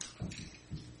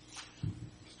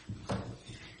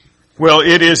Well,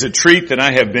 it is a treat that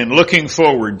I have been looking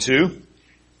forward to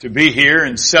be here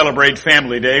and celebrate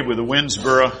Family Day with the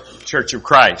Winnsboro Church of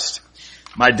Christ.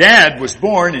 My dad was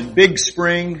born in Big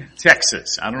Spring,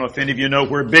 Texas. I don't know if any of you know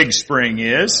where Big Spring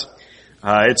is.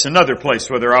 It's another place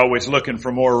where they're always looking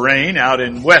for more rain out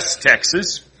in West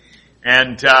Texas.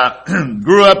 And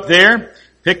grew up there,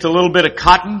 picked a little bit of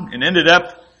cotton, and ended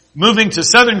up moving to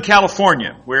Southern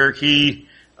California, where he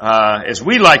as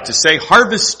we like to say,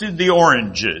 harvested the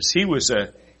oranges. He was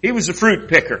a fruit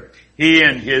picker. He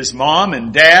and his mom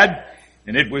and dad,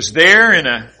 and it was there in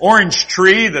an orange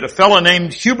tree that a fellow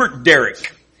named Hubert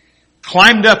Derrick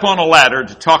climbed up on a ladder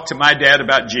to talk to my dad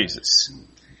about Jesus.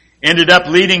 Ended up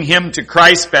leading him to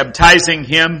Christ, baptizing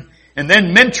him, and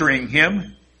then mentoring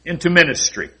him into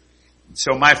ministry.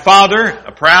 So my father,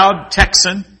 a proud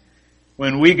Texan,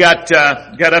 when we got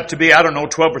up to be,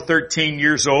 12 or 13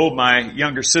 years old, my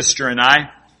younger sister and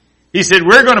I, he said,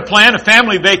 we're going to plan a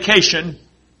family vacation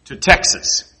to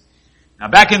Texas. Now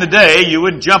back in the day, you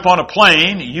wouldn't jump on a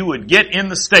plane, you would get in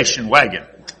the station wagon,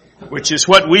 which is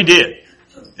what we did.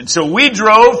 And so we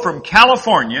drove from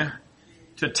California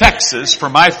to Texas for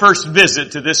my first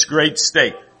visit to this great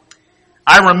state.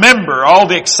 I remember all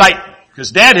the excitement,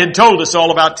 because Dad had told us all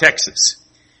about Texas.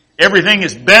 Everything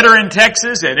is better in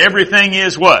Texas, and everything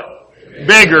is what?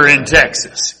 Bigger in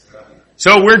Texas.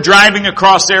 So we're driving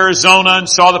across Arizona and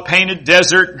saw the painted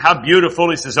desert and how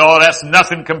beautiful. He says, oh, that's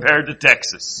nothing compared to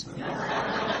Texas.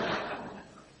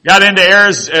 Got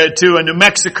into to New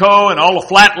Mexico and all the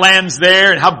flatlands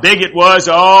there and how big it was.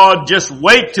 Oh, just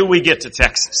wait till we get to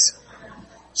Texas.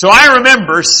 So I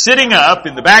remember sitting up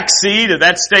in the back seat of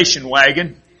that station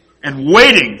wagon and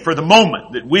waiting for the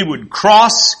moment that we would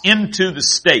cross into the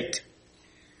state.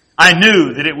 I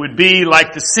knew that it would be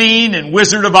like the scene in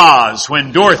Wizard of Oz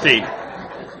when Dorothy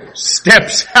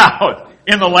steps out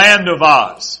in the land of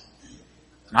Oz.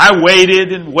 I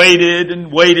waited and waited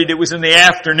and waited. It was in the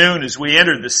afternoon as we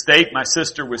entered the state. My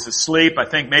sister was asleep. I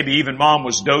think maybe even Mom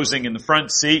was dozing in the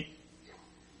front seat.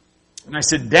 And I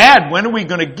said, Dad, when are we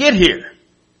going to get here?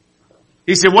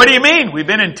 He said, what do you mean? We've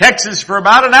been in Texas for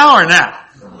about an hour now.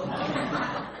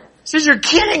 He says, you're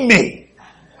kidding me.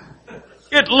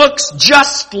 It looks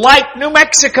just like New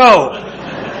Mexico.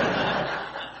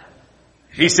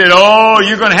 He said, oh,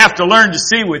 you're going to have to learn to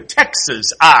see with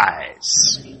Texas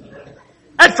eyes.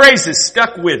 That phrase has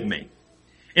stuck with me.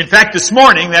 In fact, this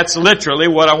morning, that's literally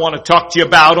what I want to talk to you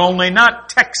about, only not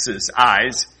Texas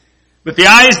eyes, but the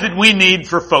eyes that we need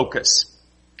for focus.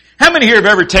 How many here have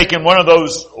ever taken one of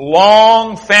those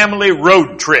long family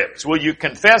road trips? Will you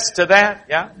confess to that?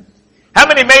 Yeah? How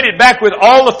many made it back with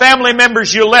all the family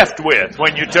members you left with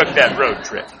when you took that road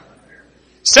trip?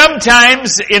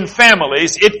 Sometimes in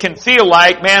families, it can feel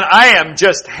like, man, I am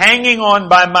just hanging on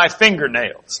by my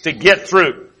fingernails to get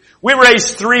through. We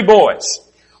raised 3 boys.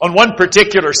 On one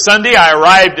particular Sunday, I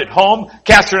arrived at home.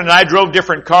 Catherine and I drove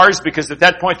different cars because at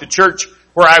that point the church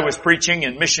where I was preaching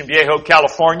in Mission Viejo,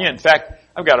 California. In fact,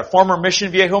 I've got a former Mission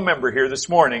Viejo member here this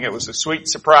morning. It was a sweet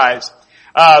surprise.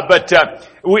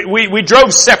 We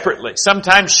drove separately.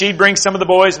 Sometimes she'd bring some of the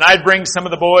boys and I'd bring some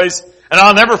of the boys. And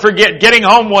I'll never forget getting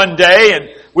home one day and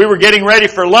we were getting ready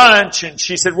for lunch and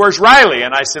she said, where's Riley?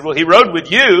 And I said, well, he rode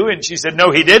with you. And she said,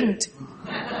 no, he didn't.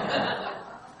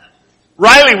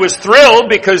 Riley was thrilled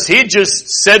because he just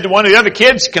said to one of the other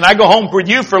kids, can I go home with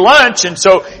you for lunch? And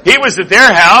so he was at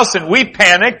their house and we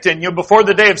panicked and before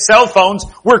the day of cell phones,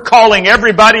 we're calling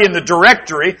everybody in the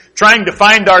directory trying to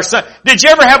find our son. Did you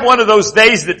ever have one of those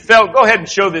days that felt, go ahead and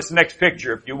show this next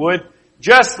picture if you would.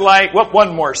 Just like,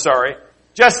 one more, sorry.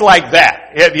 Just like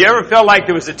that. Have you ever felt like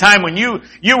there was a time when you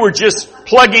were just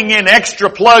plugging in extra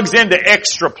plugs into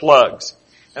extra plugs?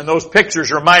 And those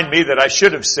pictures remind me that I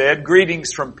should have said,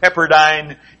 greetings from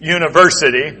Pepperdine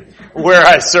University, where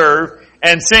I serve.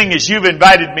 And seeing as you've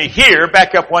invited me here,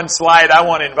 back up one slide, I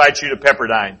want to invite you to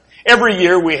Pepperdine. Every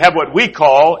year we have what we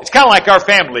call, it's kind of like our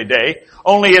family day,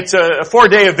 only it's a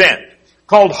 4-day event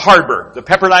called Harbor, the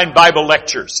Pepperdine Bible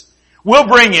Lectures. We'll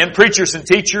bring in preachers and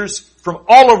teachers from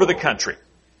all over the country,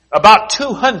 about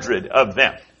 200 of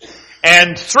them.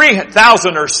 And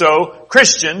 3,000 or so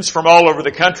Christians from all over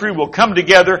the country will come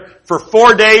together for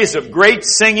 4 days of great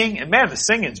singing. And man, the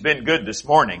singing's been good this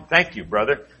morning. Thank you,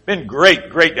 brother. Been great.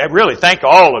 I really thank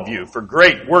all of you for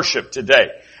great worship today.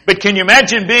 But can you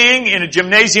imagine being in a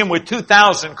gymnasium with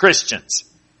 2,000 Christians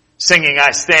singing,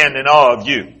 I stand in awe of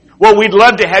you? Well, we'd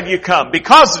love to have you come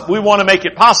because we want to make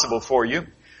it possible for you.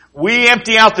 We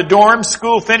empty out the dorms.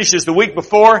 School finishes the week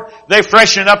before. They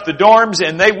freshen up the dorms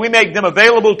and we make them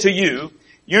available to you.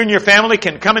 You and your family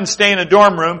can come and stay in a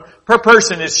dorm room. Per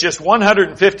person, it's just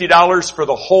 $150 for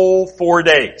the whole 4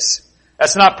 days.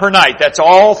 That's not per night. That's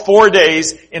all 4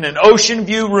 days in an ocean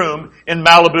view room in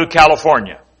Malibu,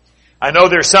 California. I know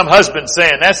there's some husbands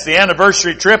saying, that's the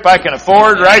anniversary trip I can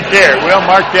afford right there. We'll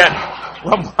mark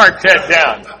that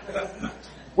down.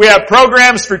 We have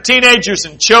programs for teenagers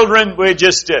and children. We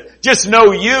just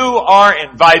know you are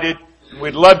invited.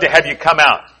 We'd love to have you come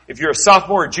out. If you're a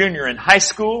sophomore or junior in high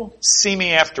school, see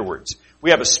me afterwards. We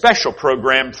have a special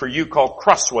program for you called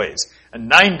Crossways, a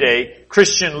 9-day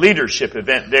Christian leadership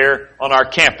event there on our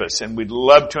campus, and we'd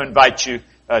love to invite you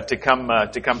to come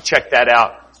check that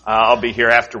out. I'll be here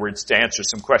afterwards to answer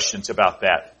some questions about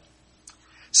that.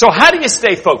 So how do you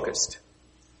stay focused?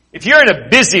 If you're in a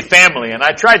busy family, and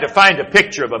I tried to find a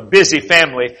picture of a busy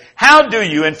family, how do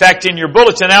you, in fact, in your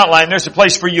bulletin outline, there's a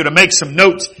place for you to make some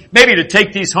notes, maybe to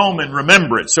take these home and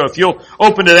remember it. So if you'll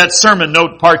open to that sermon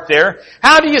note part there,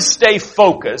 how do you stay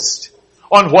focused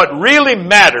on what really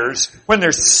matters when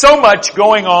there's so much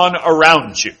going on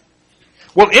around you?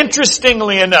 Well,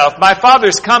 interestingly enough, my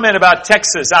father's comment about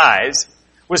Texas eyes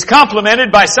was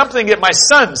complemented by something that my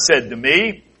son said to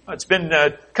me. It's been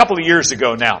a couple of years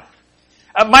ago now.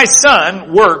 My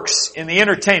son works in the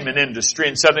entertainment industry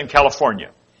in Southern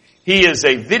California. He is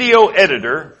a video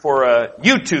editor for a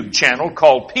YouTube channel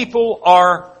called People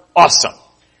Are Awesome.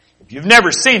 If you've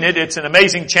never seen it, it's an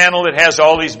amazing channel that has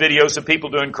all these videos of people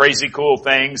doing crazy cool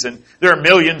things, and there are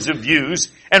millions of views.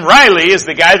 And Riley is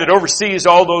the guy that oversees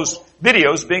all those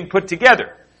videos being put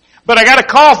together. But I got a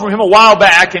call from him a while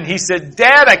back, and he said,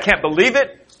 Dad, I can't believe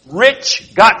it.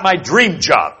 Rich got my dream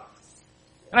job.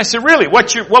 And I said, really?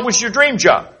 What was your dream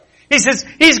job? He says,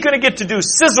 he's going to get to do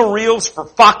sizzle reels for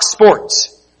Fox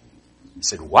Sports. I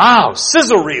said, wow,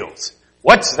 sizzle reels.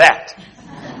 What's that?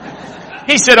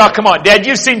 He said, oh, come on, Dad,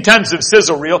 you've seen tons of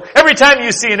sizzle reel. Every time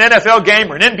you see an NFL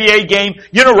game or an NBA game,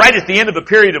 you know, right at the end of a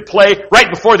period of play, right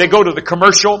before they go to the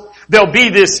commercial, there'll be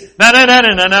this,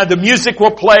 na-na-na-na-na-na, the music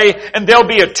will play, and there'll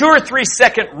be a 2 or 3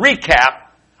 second recap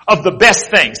of the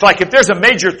best things. Like if there's a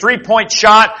major 3-point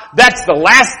shot, that's the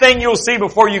last thing you'll see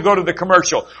before you go to the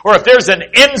commercial. Or if there's an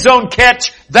end zone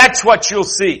catch, that's what you'll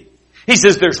see. He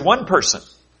says there's one person,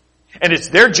 and it's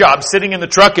their job sitting in the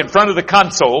truck in front of the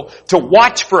console to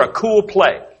watch for a cool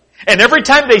play. And every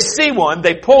time they see one,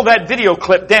 they pull that video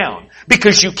clip down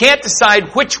because you can't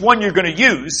decide which one you're going to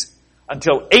use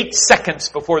until 8 seconds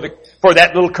before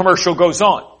that little commercial goes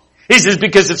on. He says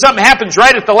because if something happens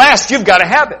right at the last, you've got to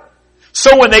have it.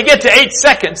 So when they get to 8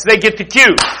 seconds, they get the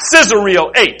cue. Sizzle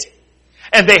reel 8.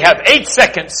 And they have 8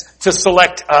 seconds to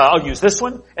select, I'll use this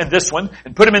one, and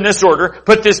put them in this order,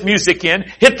 put this music in,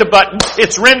 hit the button,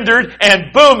 it's rendered,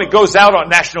 and boom, it goes out on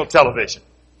national television.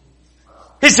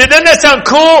 He said, doesn't that sound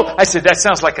cool? I said, that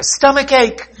sounds like a stomach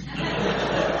ache.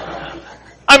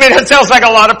 I mean, it sounds like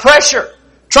a lot of pressure.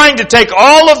 Trying to take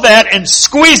all of that and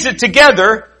squeeze it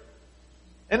together,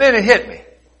 and then it hit me.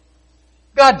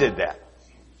 God did that.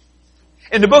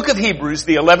 In the book of Hebrews,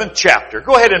 the 11th chapter,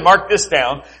 go ahead and mark this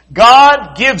down.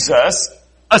 God gives us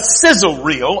a sizzle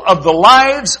reel of the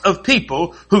lives of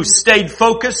people who stayed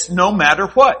focused no matter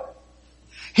what.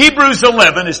 Hebrews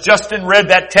 11, as Justin read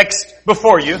that text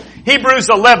before you, Hebrews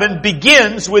 11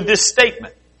 begins with this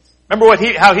statement. Remember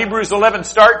how Hebrews 11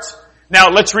 starts? Now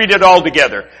let's read it all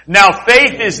together. Now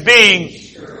faith is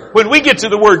being, when we get to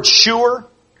the word sure,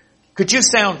 could you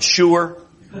sound sure?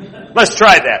 Let's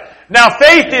try that. Now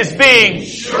faith is being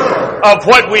sure of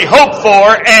what we hope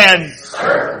for and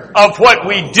of what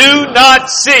we do not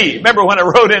see. Remember when I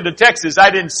rode into Texas, I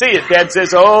didn't see it. Dad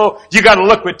says, oh, you got to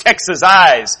look with Texas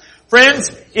eyes.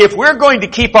 Friends, if we're going to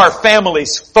keep our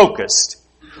families focused,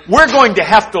 we're going to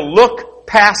have to look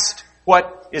past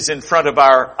what is in front of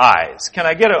our eyes. Can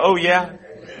I get a oh yeah?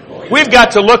 We've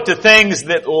got to look to things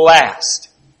that last.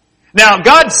 Now,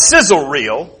 God's sizzle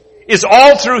reel is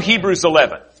all through Hebrews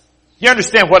 11. You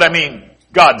understand what I mean,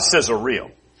 God's sizzle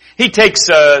reel? He takes,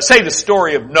 say the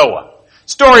story of Noah.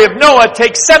 Story of Noah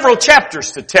takes several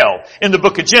chapters to tell in the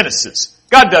book of Genesis.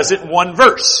 God does it in one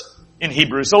verse in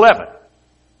Hebrews 11.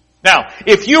 Now,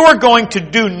 if you are going to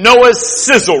do Noah's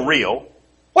sizzle reel,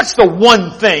 what's the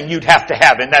one thing you'd have to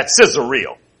have in that sizzle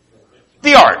reel?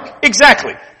 The ark.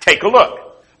 Exactly. Take a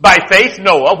look. By faith,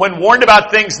 Noah, when warned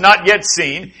about things not yet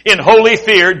seen, in holy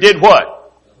fear, did what?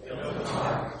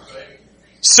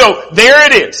 So there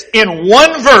it is. In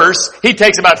one verse, he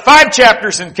takes about 5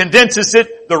 chapters and condenses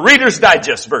it, the Reader's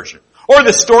Digest version. Or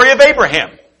the story of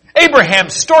Abraham.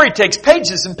 Abraham's story takes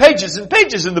pages and pages and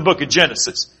pages in the book of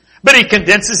Genesis. But he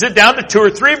condenses it down to 2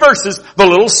 or 3 verses, the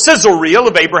little sizzle reel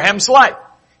of Abraham's life.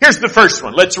 Here's the first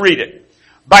one. Let's read it.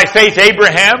 By faith,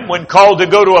 Abraham, when called to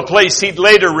go to a place he'd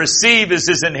later receive as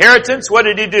his inheritance, what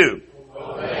did he do?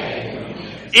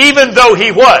 Obey. Even though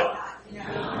he what?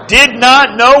 did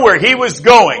not know where he was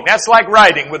going. That's like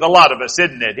riding with a lot of us,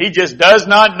 isn't it? He just does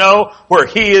not know where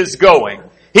he is going.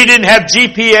 He didn't have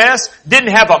GPS,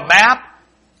 didn't have a map.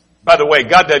 By the way,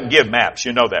 God doesn't give maps.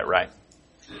 You know that, right?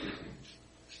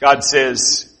 God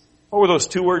says, what were those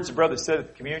two words the brother said at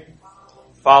the communion?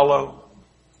 Follow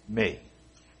me.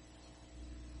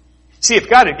 See, if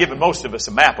God had given most of us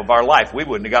a map of our life, we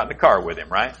wouldn't have gotten in the car with him,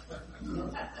 right?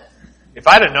 If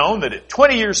I'd have known that at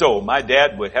 20 years old, my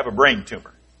dad would have a brain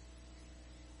tumor.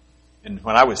 And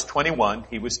when I was 21,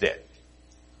 he was dead.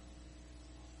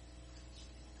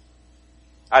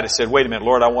 I'd have said, wait a minute,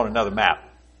 Lord, I want another map.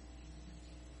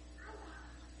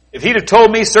 If he'd have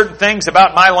told me certain things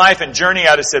about my life and journey,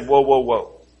 I'd have said, whoa, whoa,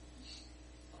 whoa.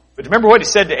 But remember what he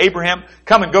said to Abraham?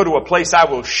 Come and go to a place I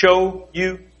will show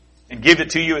you and give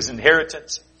it to you as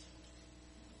inheritance.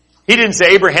 He didn't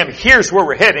say, Abraham, here's where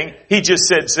we're heading. He just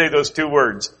said, say those two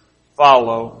words,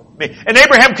 follow me. And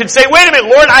Abraham could say, wait a minute,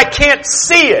 Lord, I can't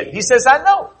see it. He says, I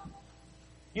know.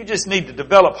 You just need to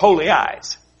develop holy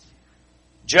eyes.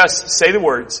 Just say the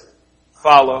words,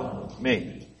 follow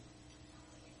me.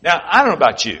 Now, I don't know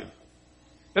about you,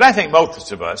 but I think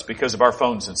most of us, because of our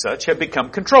phones and such, have become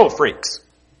control freaks.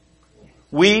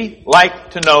 We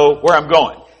like to know where I'm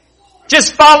going.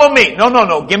 Just follow me.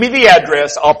 No. Give me the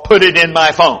address. I'll put it in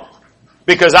my phone.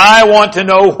 Because I want to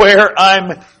know where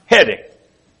I'm heading.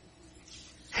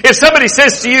 If somebody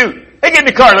says to you, hey, get in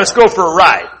the car, let's go for a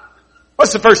ride.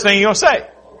 What's the first thing you're going to say?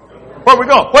 Where are we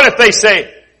going? What if they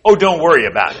say, oh, don't worry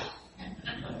about it?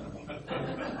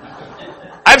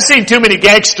 I've seen too many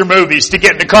gangster movies to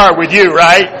get in the car with you,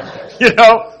 right? You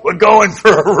know, we're going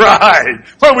for a ride.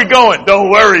 Where are we going? Don't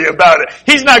worry about it.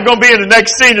 He's not going to be in the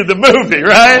next scene of the movie,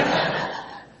 right?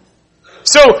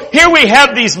 So here we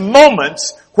have these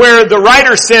moments where the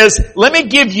writer says, let me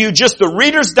give you just the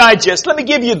Reader's Digest. Let me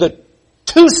give you the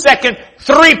 2-second,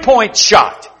 3-point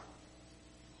shot.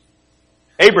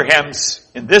 Abraham's,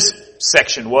 in this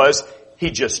section was,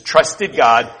 he just trusted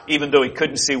God even though he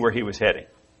couldn't see where he was heading.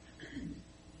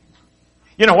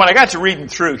 You know, when I got to reading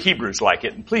through Hebrews like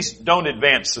it, and please don't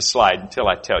advance the slide until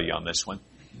I tell you on this one.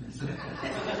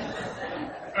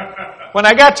 When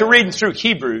I got to reading through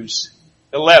Hebrews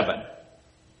 11,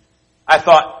 I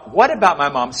thought, what about my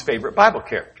mom's favorite Bible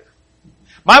character?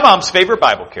 My mom's favorite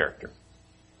Bible character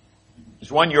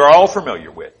is one you're all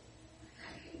familiar with.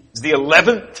 It's the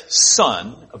 11th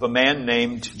son of a man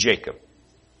named Jacob.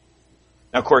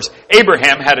 Now, of course,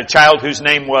 Abraham had a child whose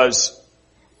name was,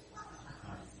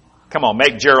 come on,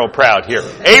 make Gerald proud here.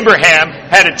 Abraham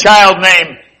had a child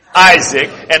named Isaac,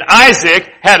 and Isaac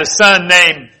had a son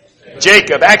named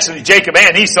Jacob. Actually, Jacob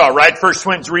and Esau, right? First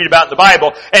twins read about in the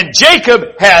Bible. And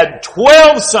Jacob had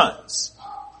 12 sons.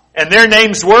 And their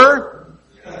names were?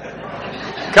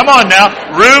 Come on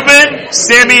now. Reuben,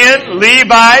 Simeon,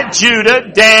 Levi,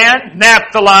 Judah, Dan,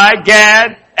 Naphtali,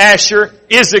 Gad, Asher,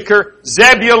 Issachar,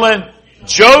 Zebulun,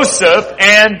 Joseph,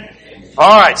 and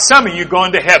alright, some of you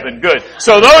going to heaven. Good.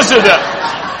 So those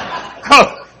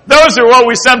are what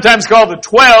we sometimes call the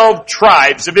 12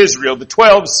 tribes of Israel, the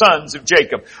 12 sons of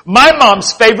Jacob. My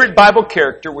mom's favorite Bible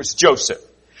character was Joseph.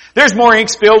 There's more ink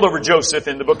spilled over Joseph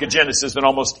in the book of Genesis than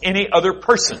almost any other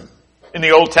person in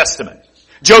the Old Testament.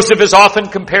 Joseph is often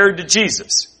compared to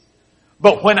Jesus.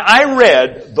 But when I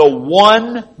read the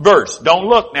one verse, don't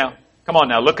look now. Come on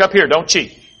now, look up here, don't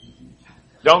cheat.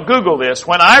 Don't Google this.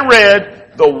 When I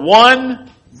read the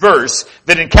one verse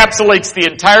that encapsulates the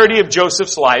entirety of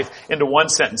Joseph's life into one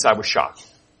sentence, I was shocked.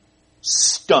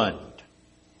 Stunned.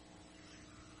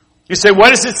 You say, what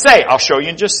does it say? I'll show you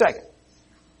in just a second.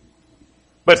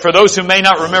 But for those who may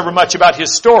not remember much about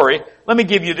his story, let me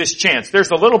give you this chance.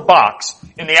 There's a little box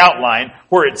in the outline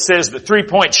where it says the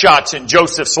 3-point shots in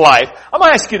Joseph's life. I'm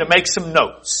going to ask you to make some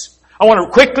notes. I want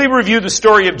to quickly review the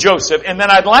story of Joseph, and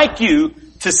then I'd like you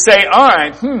to say, all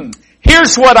right,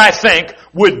 here's what I think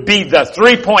would be the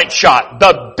 3-point shot,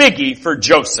 the biggie for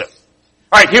Joseph.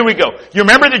 All right, here we go. You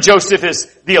remember that Joseph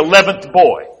is the 11th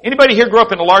boy. Anybody here grew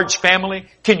up in a large family?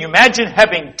 Can you imagine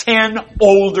having 10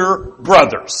 older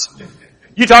brothers?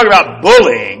 You talk about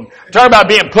bullying, talk about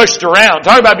being pushed around,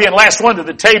 talk about being last one to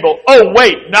the table. Oh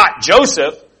wait, not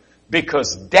Joseph,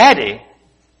 because Daddy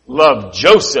loved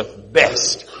Joseph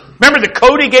best. Remember the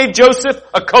coat he gave Joseph?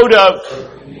 A coat of...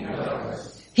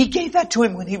 He gave that to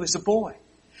him when he was a boy.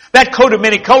 That coat of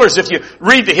many colors, if you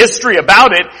read the history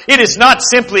about it, it is not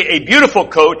simply a beautiful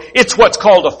coat, it's what's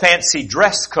called a fancy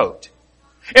dress coat.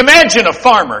 Imagine a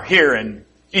farmer here in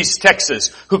East Texas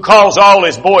who calls all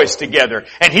his boys together,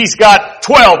 and he's got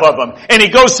 12 of them, and he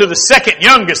goes to the second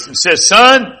youngest and says,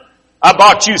 son, I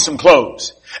bought you some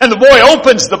clothes. And the boy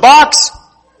opens the box.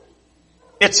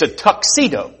 It's a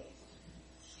tuxedo.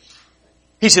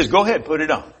 He says, go ahead, put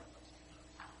it on.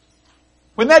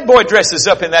 When that boy dresses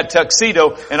up in that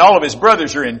tuxedo and all of his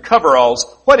brothers are in coveralls,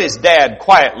 what is Dad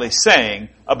quietly saying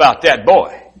about that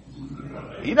boy?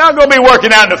 He's not going to be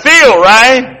working out in the field,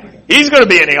 right? He's going to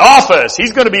be in the office.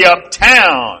 He's going to be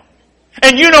uptown.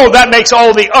 And you know that makes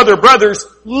all the other brothers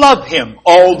love him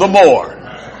all the more.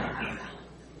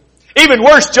 Even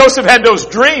worse, Joseph had those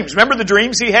dreams. Remember the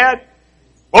dreams he had?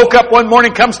 Woke up one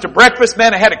morning, comes to breakfast,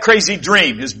 man, I had a crazy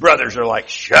dream. His brothers are like,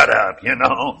 shut up,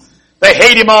 They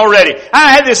hate him already.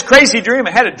 I had this crazy dream.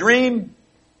 I had a dream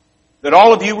that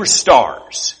all of you were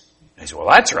stars. I said, well,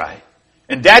 that's right.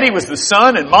 And Daddy was the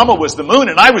sun and Mama was the moon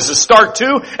and I was a star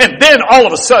too. And then all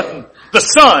of a sudden, the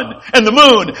sun and the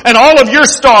moon and all of your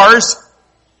stars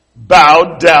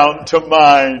bowed down to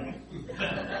mine.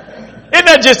 Isn't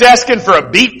that just asking for a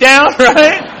beat down,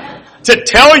 right? To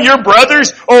tell your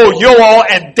brothers, oh, you all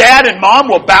and Dad and Mom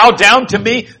will bow down to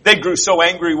me. They grew so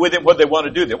angry with him. What did they want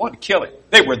to do? They wanted to kill him.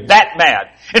 They were that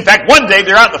mad. In fact, one day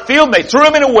they're out in the field and they threw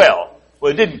him in a well.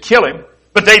 Well, it didn't kill him,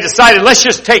 but they decided, let's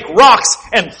just take rocks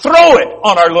and throw it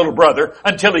on our little brother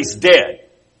until he's dead.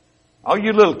 All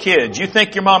you little kids, you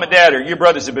think your mom and dad or your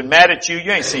brothers have been mad at you?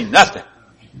 You ain't seen nothing.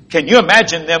 Can you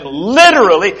imagine them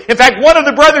literally? In fact, one of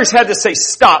the brothers had to say,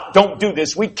 stop, don't do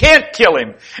this. We can't kill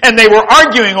him. And they were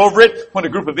arguing over it when a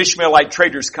group of Ishmaelite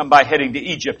traders come by heading to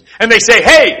Egypt. And they say,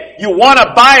 hey, you want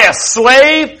to buy a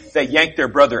slave? They yank their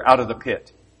brother out of the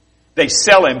pit. They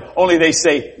sell him, only they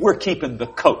say, we're keeping the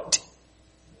coat.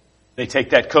 They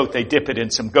take that coat, they dip it in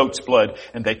some goat's blood,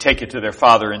 and they take it to their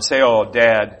father and say, oh,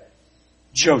 Dad,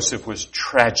 Joseph was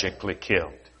tragically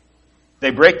killed.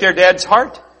 They break their dad's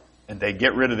heart. And they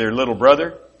get rid of their little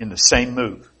brother in the same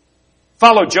move.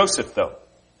 Follow Joseph though.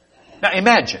 Now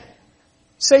imagine,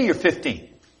 say you're 15,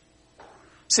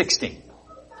 16.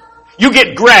 You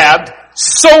get grabbed,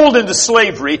 sold into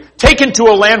slavery, taken to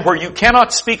a land where you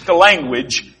cannot speak the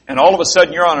language, and all of a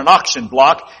sudden you're on an auction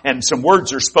block and some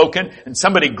words are spoken and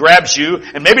somebody grabs you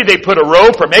and maybe they put a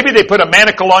rope or maybe they put a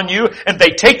manacle on you and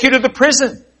they take you to the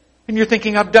prison. And you're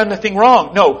thinking, I've done nothing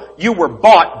wrong. No, you were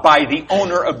bought by the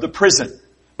owner of the prison.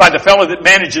 By the fellow that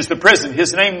manages the prison.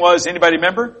 His name was, anybody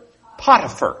remember?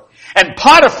 Potiphar. And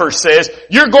Potiphar says,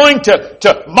 you're going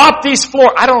to mop these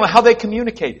floors. I don't know how they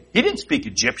communicated. He didn't speak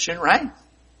Egyptian, right?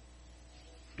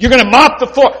 You're going to mop the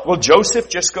floor. Well, Joseph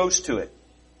just goes to it.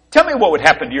 Tell me what would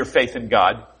happen to your faith in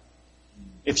God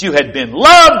if you had been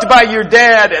loved by your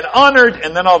dad and honored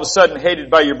and then all of a sudden hated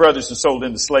by your brothers and sold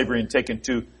into slavery and taken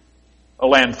to a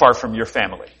land far from your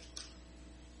family.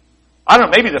 I don't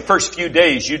know, maybe the first few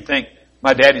days you'd think,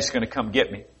 my daddy's going to come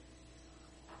get me.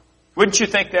 Wouldn't you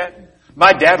think that?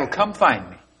 My dad will come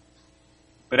find me.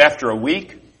 But after a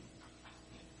week,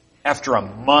 after a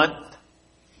month,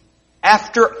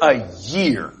 after a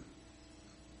year,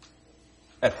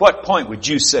 at what point would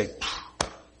you say,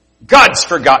 God's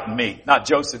forgotten me, not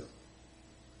Joseph?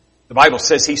 The Bible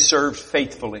says he served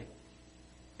faithfully.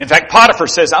 In fact, Potiphar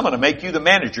says, I'm going to make you the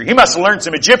manager. He must have learned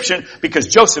some Egyptian because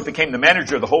Joseph became the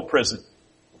manager of the whole prison.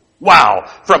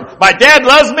 Wow. From my dad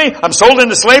loves me, I'm sold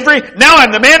into slavery, now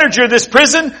I'm the manager of this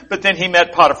prison, but then he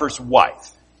met Potiphar's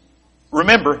wife.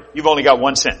 Remember, you've only got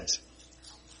one sentence.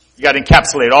 You got to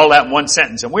encapsulate all that in one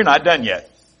sentence, and we're not done yet.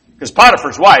 Because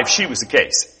Potiphar's wife, she was the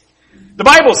case. The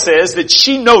Bible says that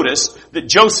she noticed that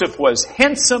Joseph was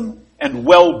handsome and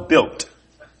well built.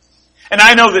 And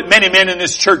I know that many men in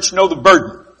this church know the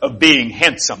burden of being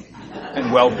handsome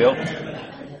and well built.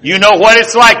 You know what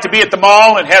it's like to be at the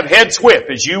mall and have heads whip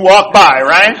as you walk by,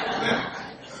 right?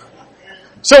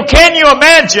 So can you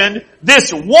imagine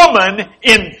this woman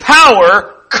in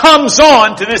power comes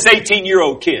on to this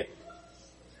 18-year-old kid?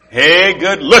 Hey,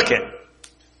 good looking.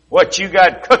 What you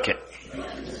got cooking?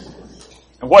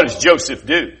 And what does Joseph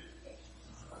do?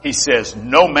 He says,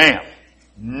 no ma'am.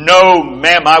 No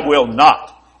ma'am, I will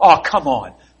not. Oh, come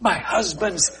on. My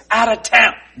husband's out of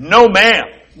town. No ma'am.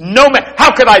 No ma'am.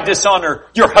 How could I dishonor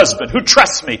your husband who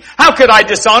trusts me? How could I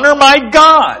dishonor my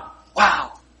God?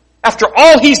 Wow. After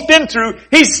all he's been through,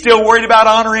 he's still worried about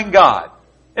honoring God.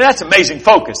 And that's amazing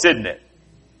focus, isn't it?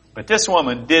 But this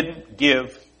woman didn't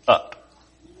give up.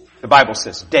 The Bible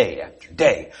says day after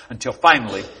day until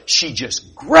finally she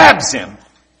just grabs him.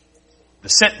 The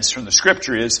sentence from the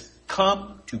scripture is,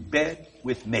 come to bed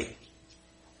with me.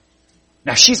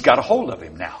 Now she's got a hold of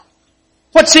him now.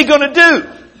 What's he going to do?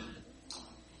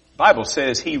 The Bible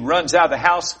says he runs out of the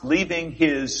house leaving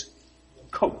his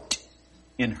coat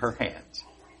in her hands.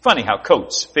 Funny how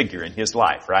coats figure in his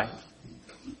life, right?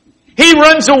 He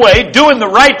runs away doing the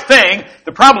right thing.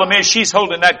 The problem is she's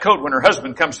holding that coat when her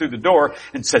husband comes through the door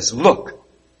and says, look,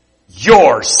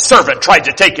 your servant tried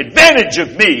to take advantage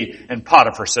of me. And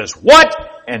Potiphar says, what?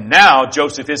 And now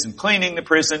Joseph isn't cleaning the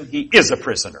prison. He is a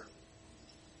prisoner.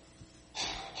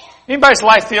 Anybody's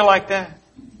life feel like that?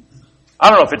 I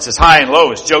don't know if it's as high and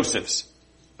low as Joseph's,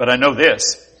 but I know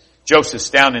this. Joseph's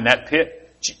down in that pit.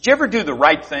 Did you ever do the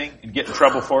right thing and get in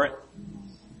trouble for it?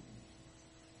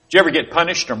 Did you ever get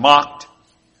punished or mocked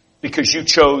because you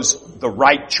chose the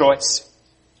right choice?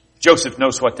 Joseph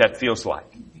knows what that feels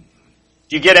like.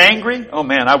 Do you get angry? Oh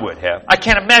man, I would have. I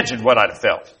can't imagine what I'd have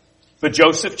felt. But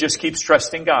Joseph just keeps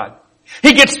trusting God.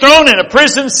 He gets thrown in a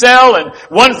prison cell, and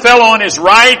one fellow on his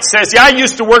right says, yeah, I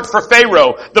used to work for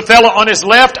Pharaoh. The fellow on his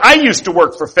left, I used to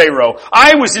work for Pharaoh.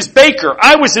 I was his baker.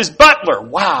 I was his butler.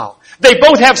 Wow. They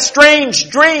both have strange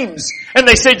dreams. And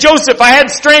they say, Joseph, I had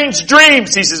strange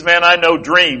dreams. He says, man, I know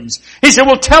dreams. He said,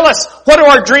 well, tell us, what do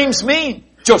our dreams mean?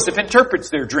 Joseph interprets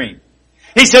their dream.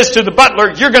 He says to the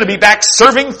butler, you're going to be back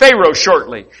serving Pharaoh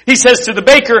shortly. He says to the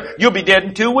baker, you'll be dead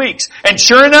in 2 weeks. And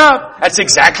sure enough, that's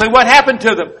exactly what happened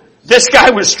to them. This guy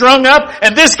was strung up,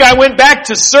 and this guy went back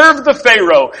to serve the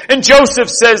Pharaoh. And Joseph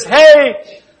says,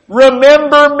 hey,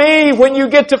 remember me when you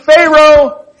get to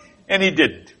Pharaoh. And he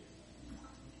didn't.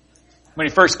 When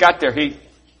he first got there, he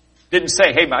didn't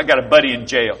say, hey, I got a buddy in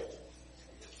jail.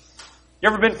 You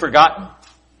ever been forgotten?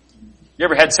 You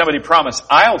ever had somebody promise,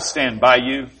 I'll stand by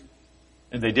you,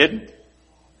 and they didn't?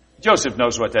 Joseph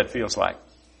knows what that feels like.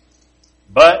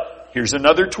 But here's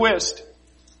another twist.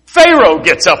 Pharaoh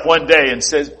gets up one day and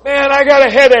says, man, I got a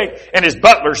headache. And his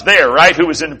butler's there, right, who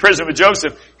was in prison with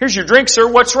Joseph. Here's your drink, sir.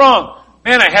 What's wrong?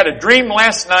 Man, I had a dream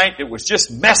last night. It was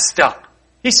just messed up.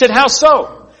 He said, how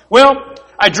so? Well,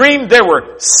 I dreamed there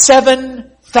were 7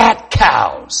 fat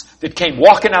cows that came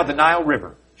walking out of the Nile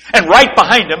River. And right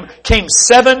behind them came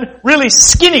 7 really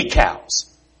skinny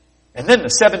cows. And then the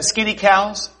 7 skinny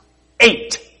cows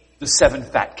ate the 7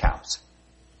 fat cows.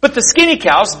 But the skinny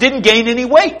cows didn't gain any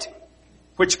weight.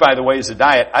 Which, by the way, is a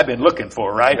diet I've been looking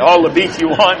for, right? All the beef you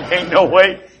want, gain no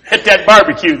weight. At that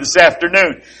barbecue this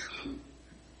afternoon.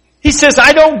 He says,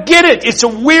 I don't get it. It's a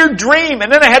weird dream.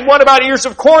 And then I had one about ears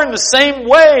of corn the same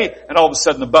way. And all of a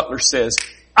sudden the butler says,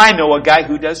 I know a guy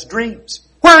who does dreams.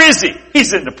 Where is he?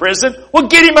 He's in the prison. Well,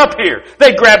 get him up here.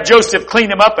 They grab Joseph,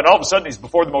 clean him up, and all of a sudden he's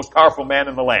before the most powerful man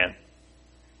in the land.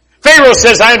 Pharaoh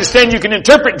says, I understand you can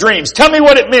interpret dreams. Tell me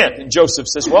what it meant. And Joseph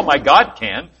says, well, my God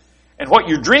can. And what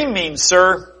your dream means,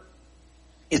 sir,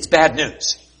 it's bad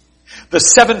news. The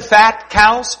 7 fat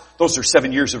cows, those are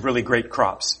 7 years of really great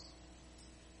crops.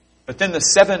 But then the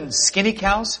 7 skinny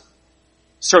cows,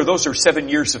 sir, those are 7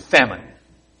 years of famine.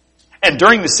 And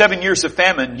during the 7 years of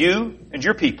famine, you and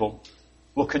your people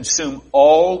will consume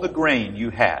all the grain you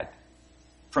had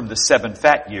from the 7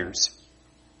 fat years.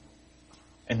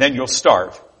 And then you'll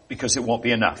starve because it won't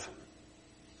be enough.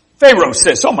 Pharaoh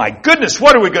says, oh my goodness,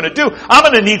 what are we going to do? I'm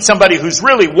going to need somebody who's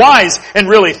really wise and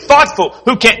really thoughtful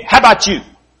who can, how about you?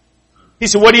 He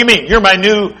said, what do you mean? You're my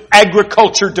new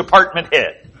agriculture department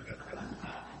head.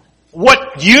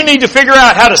 What, you need to figure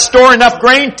out how to store enough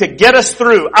grain to get us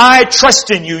through. I trust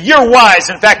in you. You're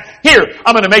wise. In fact, here,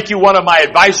 I'm going to make you one of my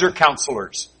advisor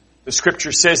counselors. The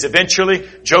scripture says eventually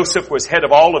Joseph was head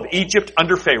of all of Egypt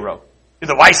under Pharaoh,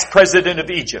 the vice president of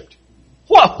Egypt.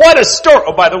 What a story.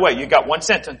 Oh, by the way, you got one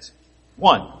sentence.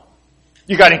 One.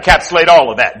 You got to encapsulate all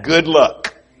of that. Good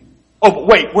luck. Oh, but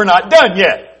wait, we're not done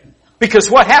yet. Because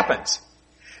what happens?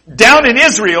 Down in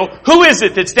Israel, who is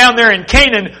it that's down there in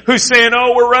Canaan who's saying,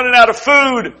 oh, we're running out of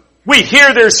food? We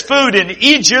hear there's food in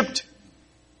Egypt.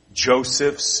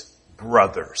 Joseph's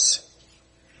brothers.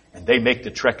 And they make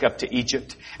the trek up to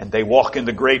Egypt and they walk in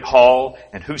the great hall.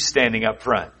 And who's standing up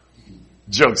front?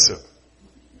 Joseph.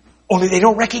 Only they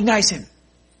don't recognize him.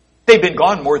 They've been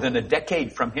gone more than a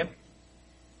decade from him.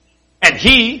 And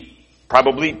he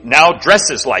probably now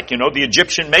dresses like, the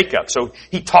Egyptian makeup. So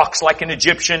he talks like an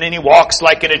Egyptian and he walks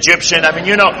like an Egyptian. I mean,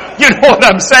 you know what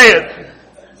I'm saying.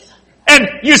 And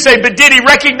you say, but did he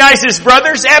recognize his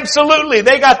brothers? Absolutely.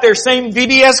 They got their same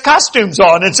VBS costumes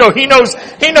on. And so he knows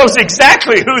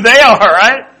exactly who they are,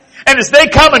 right? And as they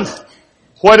come and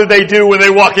what do they do when they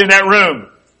walk in that room?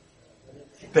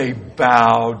 They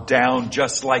bow down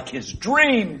just like his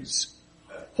dreams.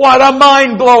 What a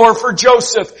mind blower for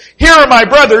Joseph. Here are my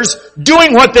brothers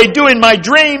doing what they do in my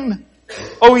dream.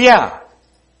 Oh yeah.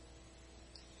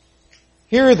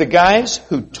 Here are the guys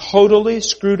who totally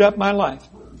screwed up my life.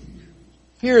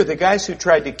 Here are the guys who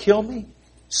tried to kill me,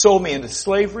 sold me into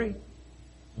slavery.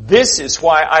 This is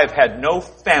why I've had no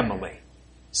family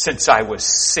since I was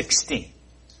 16.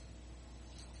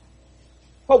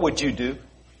 What would you do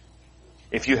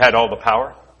if you had all the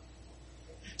power?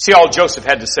 See, all Joseph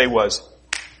had to say was,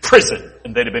 prison,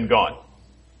 and they'd have been gone.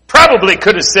 probably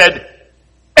could have said,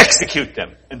 execute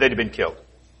them, and they'd have been killed.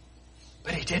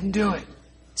 But he didn't do it.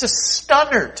 It's a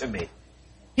stunner to me.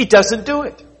 He doesn't do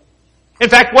it. In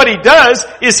fact, what he does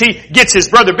is he gets his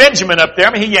brother Benjamin up there.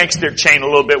 I mean, he yanks their chain a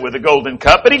little bit with a golden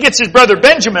cup, but he gets his brother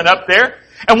Benjamin up there.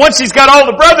 And once he's got all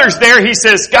the brothers there, he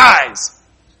says, guys,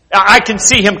 I can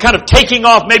see him kind of taking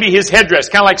off maybe his headdress,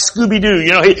 kind of like Scooby-Doo.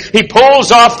 You know, he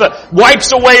pulls off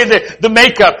wipes away the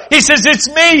makeup. He says, it's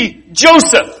me,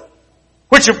 Joseph.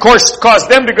 Which of course caused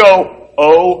them to go,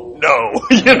 oh no.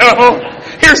 You know,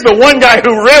 here's the one guy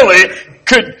who really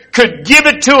could give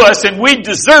it to us and we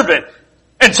deserve it.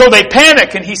 And so they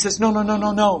panic and he says, no.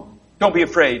 Don't be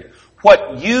afraid.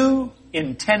 What you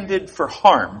intended for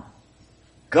harm,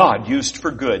 God used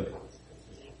for good.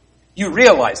 You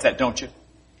realize that, don't you?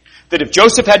 That if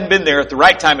Joseph hadn't been there at the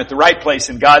right time, at the right place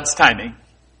in God's timing,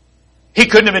 he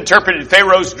couldn't have interpreted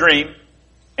Pharaoh's dream,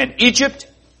 and Egypt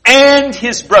and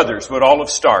his brothers would all have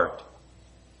starved.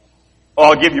 Oh,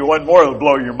 I'll give you one more that'll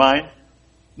blow your mind.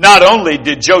 Not only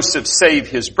did Joseph save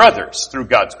his brothers through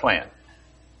God's plan,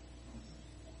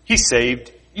 he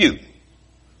saved you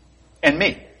and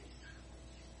me.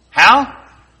 How?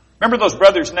 Remember those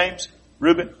brothers' names?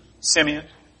 Reuben, Simeon,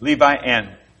 Levi,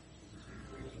 and...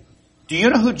 Do you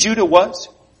know who Judah was?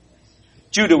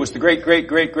 Judah was the great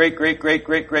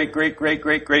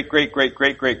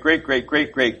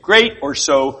or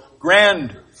so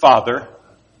grandfather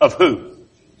of who?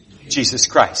 Jesus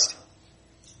Christ.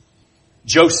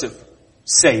 Joseph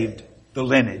saved the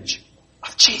lineage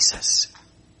of Jesus,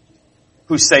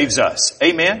 who saves us.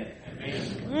 Amen?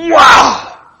 Amen.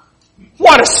 Wow!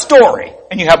 What a story!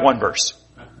 And you have one verse.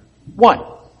 One.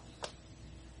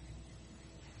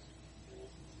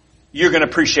 You're going to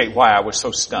appreciate why I was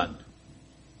so stunned.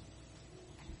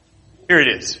 Here it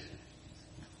is.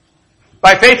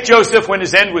 By faith, Joseph, when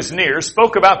his end was near,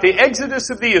 spoke about the exodus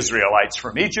of the Israelites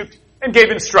from Egypt and gave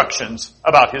instructions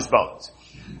about his bones.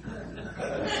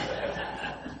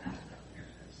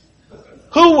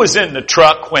 Who was in the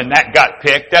truck when that got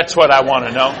picked? That's what I want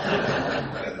to know.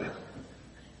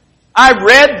 I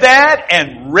read that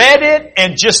and read it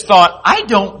and just thought, I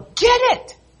don't get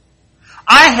it.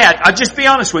 I'll just be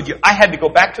honest with you, I had to go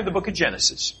back to the book of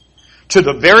Genesis, to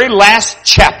the very last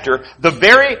chapter, the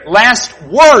very last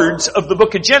words of the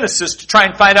book of Genesis to try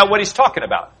and find out what he's talking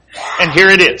about. And here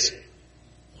it is.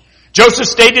 Joseph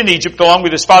stayed in Egypt along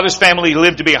with his father's family. He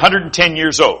lived to be 110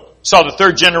 years old. Saw the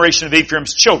third generation of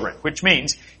Ephraim's children, which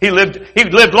means he lived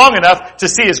long enough to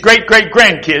see his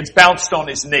great-great-grandkids bounced on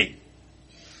his knee.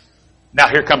 Now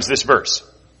here comes this verse.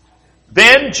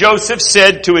 Then Joseph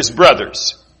said to his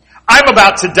brothers, I'm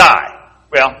about to die.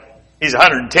 Well, he's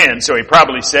 110, so he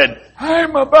probably said,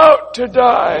 I'm about to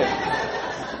die.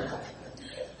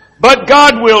 But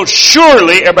God will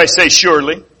surely, everybody say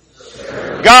surely.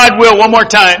 God will, one more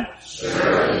time,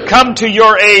 come to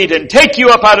your aid and take you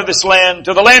up out of this land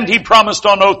to the land he promised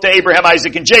on oath to Abraham,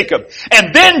 Isaac, and Jacob.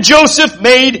 And then Joseph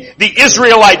made the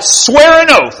Israelites swear an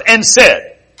oath and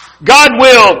said, God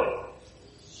will,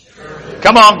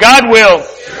 God will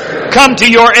come to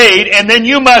your aid, and then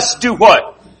you must do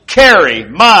what? Carry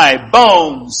my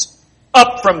bones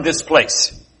up from this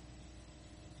place.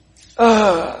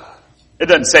 It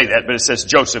doesn't say that, but it says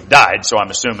Joseph died, so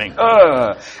I'm assuming.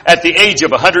 At the age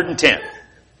of 110.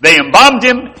 They embalmed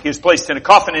him. He was placed in a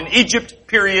coffin in Egypt,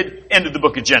 period. End of the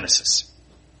book of Genesis.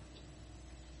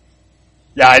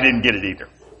 Yeah, I didn't get it either.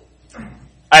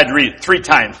 I had to read it 3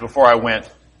 times before I went,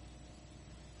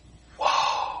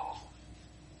 whoa.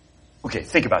 Okay,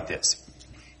 think about this.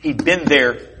 He'd been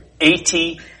there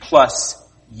 80 plus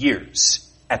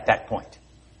years at that point.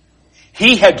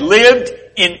 He had lived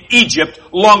in Egypt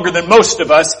longer than most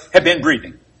of us have been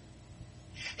breathing.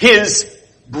 His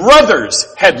brothers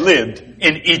had lived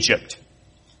in Egypt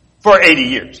for 80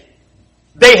 years.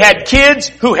 They had kids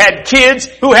who had kids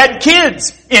who had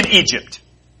kids in Egypt.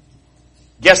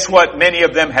 Guess what many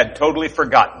of them had totally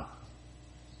forgotten?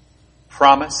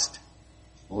 Promised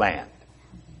land.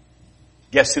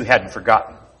 Guess who hadn't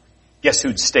forgotten? Guess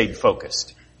who'd stayed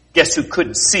focused? Guess who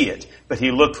couldn't see it, but he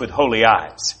looked with holy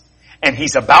eyes? And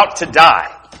he's about to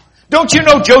die. Don't you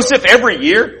know Joseph every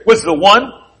year was the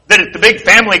one that at the big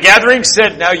family gathering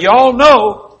said, now y'all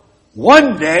know,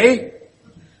 one day,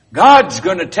 God's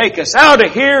gonna take us out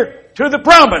of here to the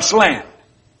promised land.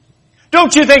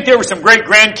 Don't you think there were some great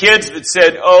grandkids that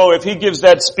said, oh, if he gives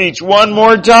that speech one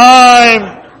more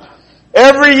time,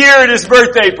 every year at his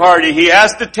birthday party, he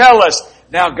has to tell us,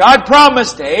 now God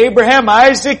promised to Abraham,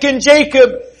 Isaac, and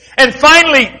Jacob. And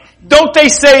finally, don't they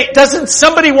say, doesn't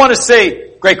somebody want to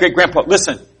say, great-great-grandpa,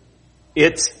 listen,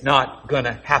 it's not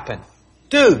gonna happen.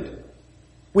 Dude,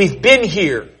 we've been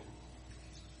here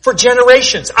For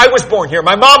generations. I was born here.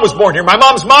 My mom was born here. My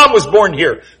mom's mom was born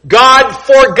here. God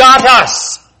forgot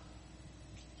us.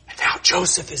 And now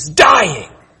Joseph is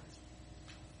dying.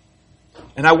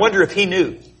 And I wonder if he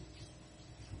knew.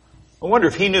 I wonder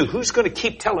if he knew who's going to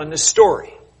keep telling this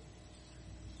story.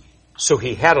 So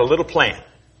he had a little plan.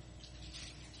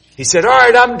 He said, all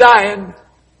right, I'm dying.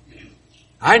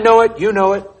 I know it. You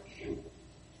know it.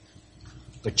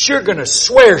 But you're going to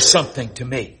swear something to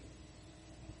me.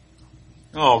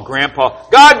 Oh, Grandpa,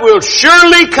 God will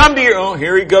surely come to you. Oh,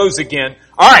 here he goes again.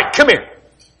 All right, come here.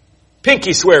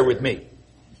 Pinky swear with me.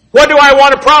 What do I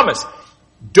want to promise?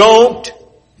 Don't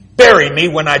bury me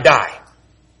when I die.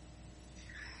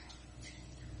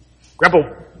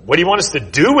 Grandpa, what do you want us to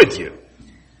do with you?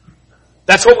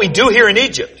 That's what we do here in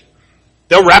Egypt.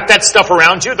 They'll wrap that stuff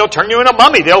around you. They'll turn you into a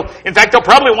mummy. In fact, they'll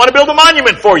probably want to build a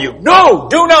monument for you. No,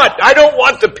 do not. I don't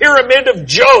want the pyramid of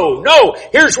Joe. No,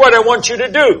 here's what I want you to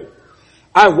do.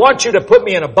 I want you to put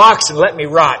me in a box and let me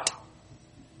rot.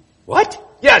 What?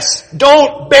 Yes,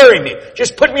 don't bury me.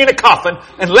 Just put me in a coffin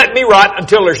and let me rot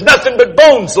until there's nothing but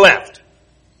bones left.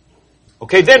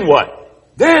 Okay, then what?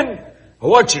 Then I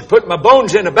want you to put my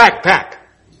bones in a backpack.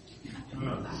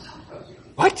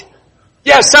 What?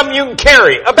 Yeah, something you can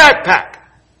carry. A backpack.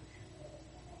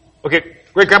 Okay,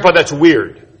 great-grandpa, that's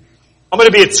weird. I'm going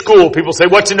to be at school. People say,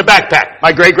 what's in the backpack?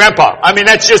 My great-grandpa. I mean,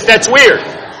 that's weird.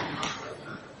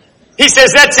 He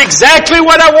says, that's exactly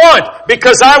what I want.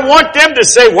 Because I want them to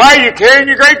say, why are you carrying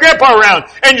your great-grandpa around?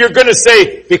 And you're going to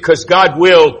say, because God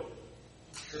will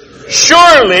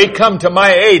surely come to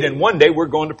my aid. And one day we're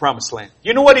going to Promised Land.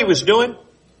 You know what he was doing?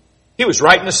 He was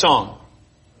writing a song.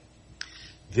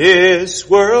 This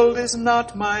world is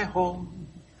not my home.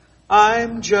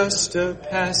 I'm just a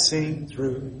passing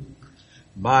through.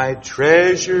 My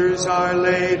treasures are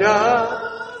laid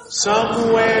up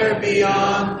somewhere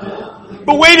beyond.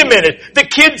 But wait a minute. The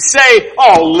kids say,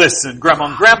 oh, listen, Grandma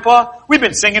and Grandpa, we've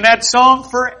been singing that song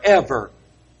forever.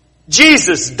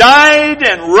 Jesus died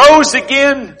and rose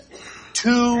again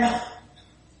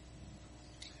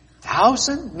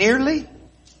 2,000 nearly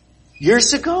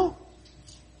years ago.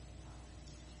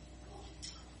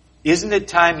 Isn't it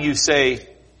time you say,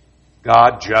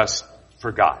 God just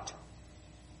forgot?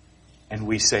 And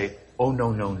we say, oh,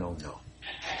 no, no, no, no.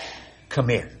 Come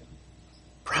here.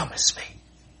 Promise me.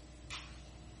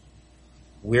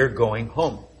 We're going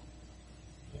home.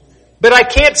 But I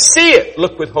can't see it.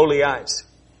 Look with holy eyes.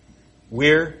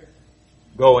 We're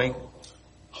going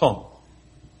home.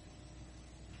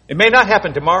 It may not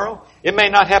happen tomorrow. It may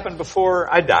not happen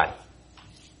before I die.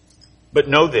 But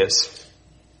know this.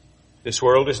 This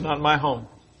world is not my home.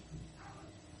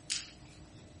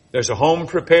 There's a home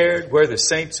prepared where the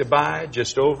saints abide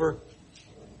just over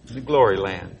in the glory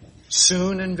land.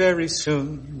 Soon and very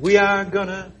soon we are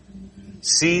gonna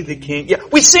see the King. Yeah,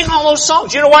 we sing all those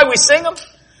songs. You know why we sing them?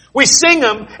 We sing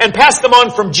them and pass them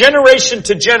on from generation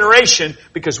to generation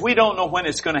because we don't know when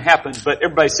it's going to happen. But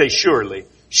everybody say surely.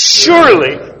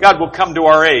 Surely God will come to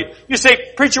our aid. You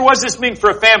say, preacher, what does this mean for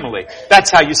a family?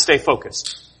 That's how you stay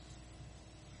focused.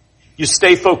 You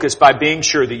stay focused by being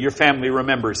sure that your family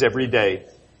remembers every day.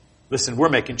 Listen, we're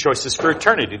making choices for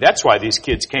eternity. That's why these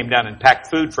kids came down and packed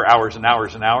food for hours and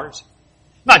hours and hours.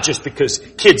 Not just because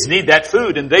kids need that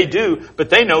food, and they do, but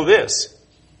they know this.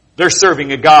 They're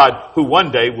serving a God who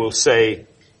one day will say,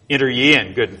 enter ye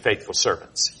in, good and faithful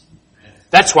servants.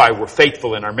 That's why we're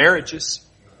faithful in our marriages.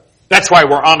 That's why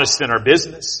we're honest in our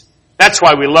business. That's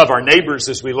why we love our neighbors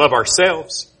as we love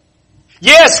ourselves.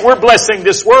 Yes, we're blessing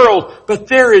this world, but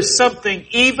there is something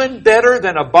even better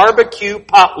than a barbecue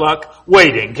potluck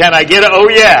waiting. Can I get it? Oh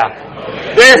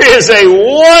yeah. There is a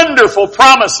wonderful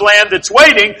promised land that's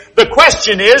waiting. The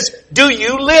question is, do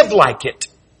you live like it?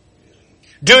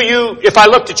 Do you, if I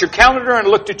looked at your calendar and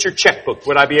looked at your checkbook,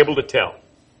 would I be able to tell?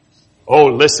 Oh,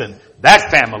 listen,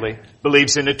 that family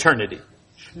believes in eternity.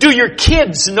 Do your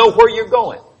kids know where you're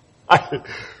going?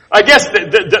 I guess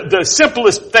the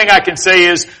simplest thing I can say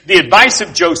is the advice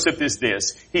of Joseph is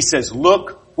this. He says,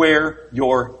 look where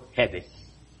you're heading.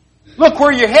 Look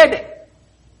where you're heading.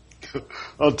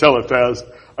 I'll tell it fast.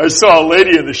 I saw a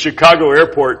lady in the Chicago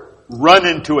airport run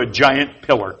into a giant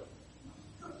pillar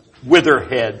with her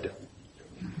head.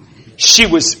 She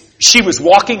was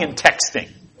walking and texting.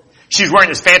 She's wearing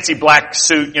this fancy black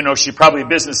suit. You know, she's probably a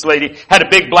business lady. Had a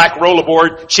big black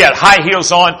rollerboard. She had high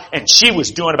heels on, and she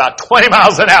was doing about 20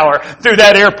 miles an hour through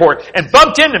that airport and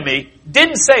bumped into me.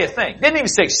 Didn't say a thing. Didn't even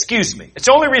say, excuse me. It's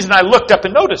the only reason I looked up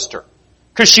and noticed her.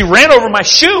 Because she ran over my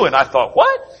shoe, and I thought,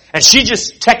 what? And she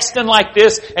just texting like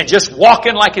this and just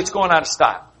walking like it's going out of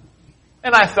style.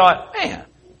 And I thought, man,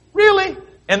 really?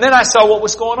 And then I saw what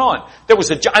was going on. There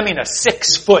was a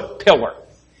 6-foot pillar.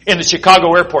 in the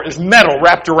Chicago airport. There's metal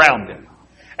wrapped around it.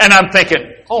 And I'm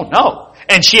thinking, oh no.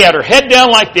 And she had her head down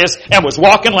like this and was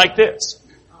walking like this.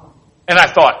 And I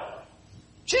thought,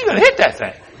 she's going to hit that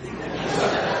thing.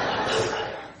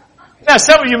 Now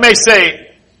some of you may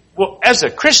say, well, as a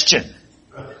Christian,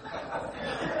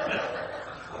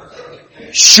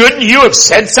 shouldn't you have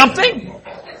said something?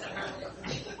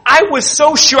 I was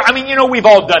so sure. I mean, we've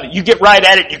all done it. You get right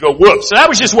at it and you go, whoops. And I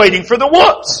was just waiting for the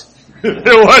whoops.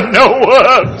 There wasn't no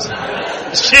whoops.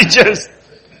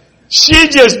 She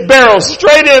just barreled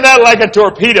straight in that like a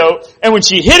torpedo. And when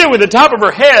she hit it with the top of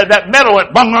her head, that metal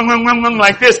went bung, bung, bung, bung, bung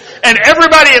like this. And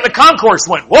everybody in the concourse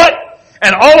went, what?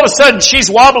 And all of a sudden she's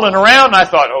wobbling around. And I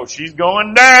thought, oh, she's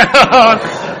going down.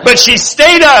 But she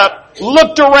stayed up,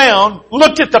 looked around,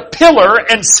 looked at the pillar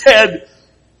and said,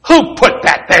 who put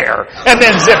that there? And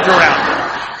then zipped around.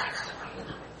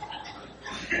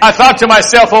 I thought to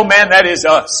myself, oh man, that is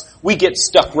us. We get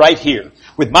stuck right here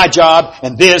with my job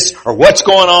and this, or what's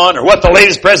going on, or what the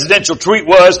latest presidential tweet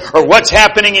was, or what's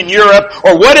happening in Europe,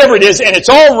 or whatever it is, and it's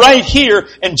all right here.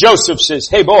 And Joseph says,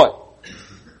 hey boy,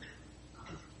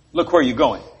 look where you're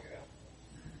going.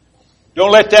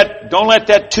 Don't let that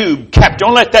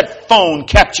phone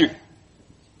capture.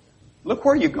 Look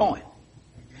where you're going.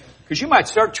 Because you might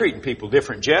start treating people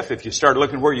different, Jeff, if you start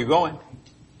looking where you're going.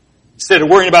 Instead of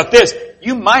worrying about this,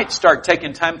 you might start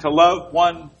taking time to love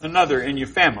one another in your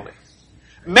family.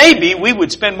 Maybe we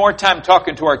would spend more time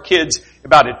talking to our kids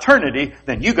about eternity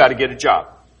than you got to get a job.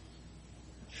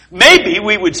 Maybe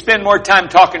we would spend more time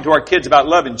talking to our kids about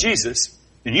loving Jesus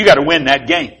than you got to win that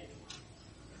game.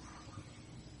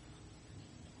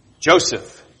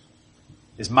 Joseph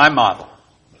is my model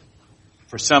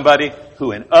for somebody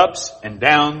who in ups and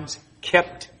downs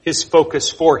kept his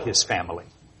focus for his family.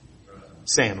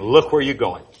 Saying, look where you're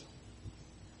going.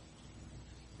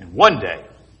 And one day,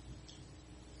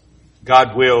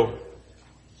 God will,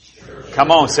 come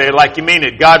on, say it like you mean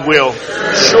it. God will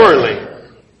surely.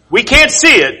 We can't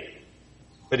see it,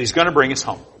 but He's going to bring us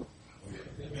home.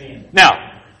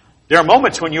 Now, there are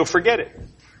moments when you'll forget it.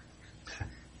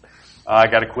 I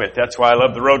got to quit. That's why I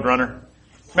love the Roadrunner.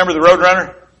 Remember the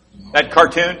Roadrunner? That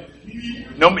cartoon?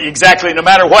 No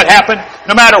matter what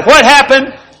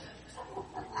happened,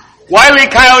 Wile E.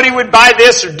 Coyote would buy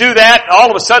this or do that, and all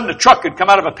of a sudden a truck would come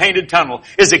out of a painted tunnel.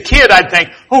 As a kid, I'd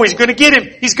think, oh, he's going to get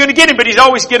him, but he'd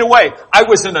always get away. I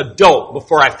was an adult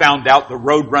before I found out the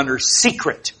Roadrunner's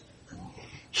secret.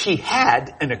 He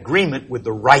had an agreement with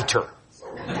the writer.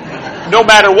 No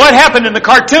matter what happened in the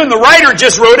cartoon, the writer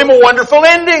just wrote him a wonderful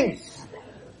ending.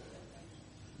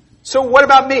 So what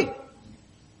about me?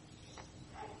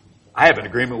 I have an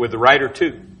agreement with the writer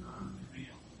too.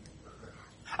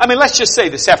 I mean, let's just say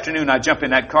this afternoon I jump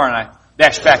in that car and I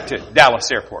dash back to Dallas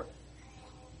Airport.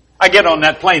 I get on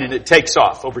that plane and it takes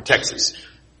off over Texas.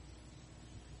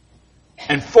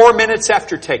 And 4 minutes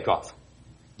after takeoff,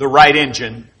 the right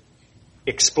engine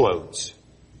explodes.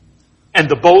 And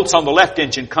the bolts on the left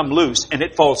engine come loose and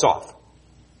it falls off.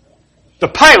 The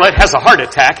pilot has a heart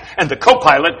attack and the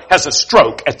co-pilot has a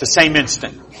stroke at the same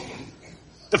instant.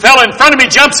 The fellow in front of me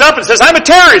jumps up and says, I'm a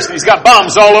terrorist. And he's got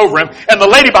bombs all over him. And the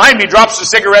lady behind me drops a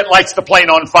cigarette and lights the plane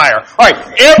on fire. All right,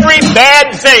 every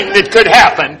bad thing that could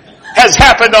happen has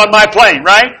happened on my plane,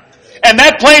 right? And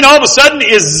that plane all of a sudden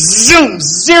is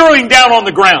zeroing down on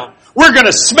the ground. We're going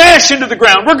to smash into the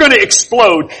ground. We're going to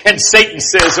explode. And Satan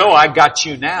says, oh, I got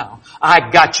you now. I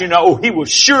got you now. Oh, he will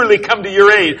surely come to your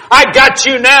aid. I got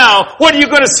you now. What are you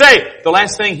going to say? The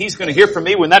last thing he's going to hear from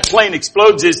me when that plane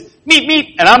explodes is, meet,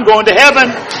 meet, and I'm going to heaven.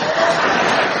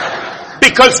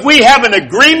 Because we have an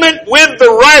agreement with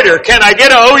the writer. Can I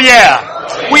get a oh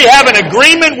yeah? We have an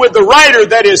agreement with the writer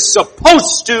that is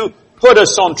supposed to put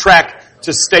us on track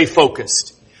to stay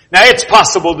focused. Now, it's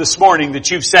possible this morning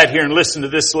that you've sat here and listened to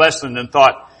this lesson and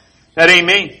thought, that ain't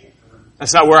me.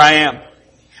 That's not where I am.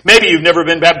 Maybe you've never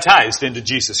been baptized into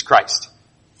Jesus Christ.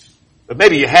 But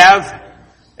maybe you have,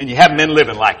 and you haven't been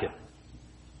living like it.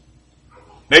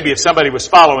 Maybe if somebody was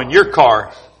following your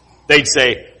car, they'd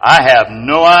say, I have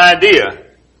no idea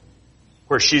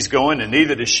where she's going, and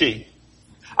neither does she.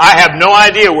 I have no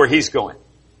idea where he's going.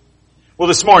 Well,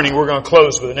 this morning we're going to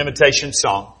close with an invitation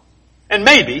song. And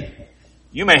maybe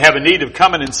you may have a need of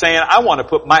coming and saying, I want to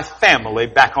put my family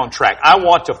back on track. I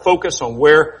want to focus on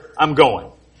where I'm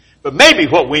going. But maybe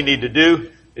what we need to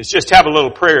do is just have a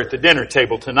little prayer at the dinner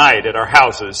table tonight at our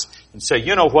houses and say,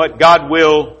 you know what? God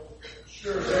will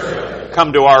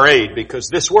come to our aid because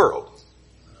this world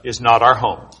is not our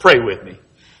home. Pray with me.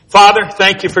 Father,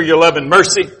 thank you for your love and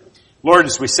mercy. Lord,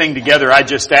 as we sing together, I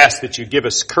just ask that you give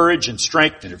us courage and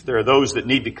strength. And if there are those that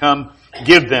need to come,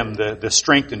 give them the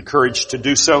strength and courage to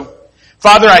do so.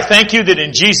 Father, I thank you that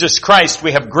in Jesus Christ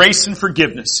we have grace and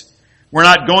forgiveness. We're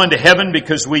not going to heaven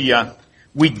because we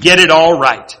get it all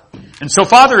right. And so,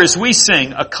 Father, as we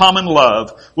sing A Common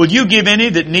Love, will you give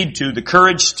any that need to the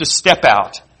courage to step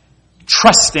out,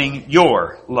 trusting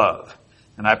your love?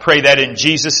 And I pray that in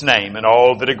Jesus' name, and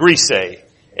all that agree say,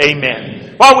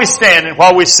 Amen. While we stand and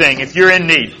while we sing, if you're in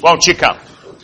need, won't you come?